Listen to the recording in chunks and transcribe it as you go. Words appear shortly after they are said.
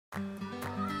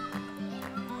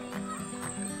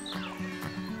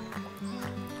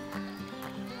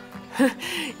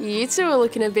You two are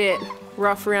looking a bit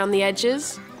rough around the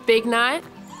edges. Big night?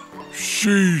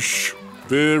 Sheesh.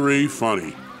 Very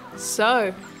funny.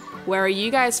 So, where are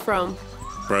you guys from?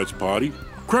 Brad's party.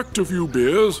 Cracked a few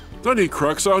beers, then he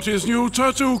cracks out his new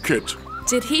tattoo kit.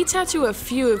 Did he tattoo a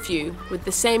few of you with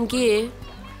the same gear?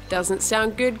 Doesn't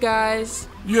sound good, guys.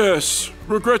 Yes,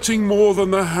 regretting more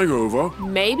than the hangover.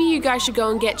 Maybe you guys should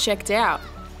go and get checked out.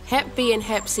 Hep B and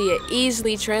Hep C are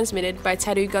easily transmitted by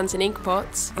tattoo guns and ink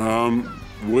pots.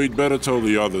 We'd better tell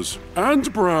the others.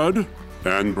 And Brad.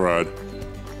 And Brad.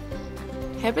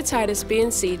 Hepatitis B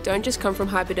and C don't just come from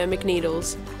hypodermic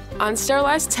needles.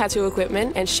 Unsterilized tattoo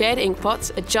equipment and shared ink pots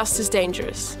are just as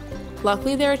dangerous.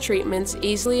 Luckily, there are treatments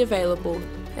easily available,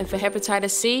 and for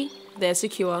hepatitis C, they're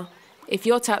secure. If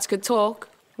your tats could talk,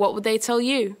 what would they tell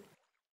you?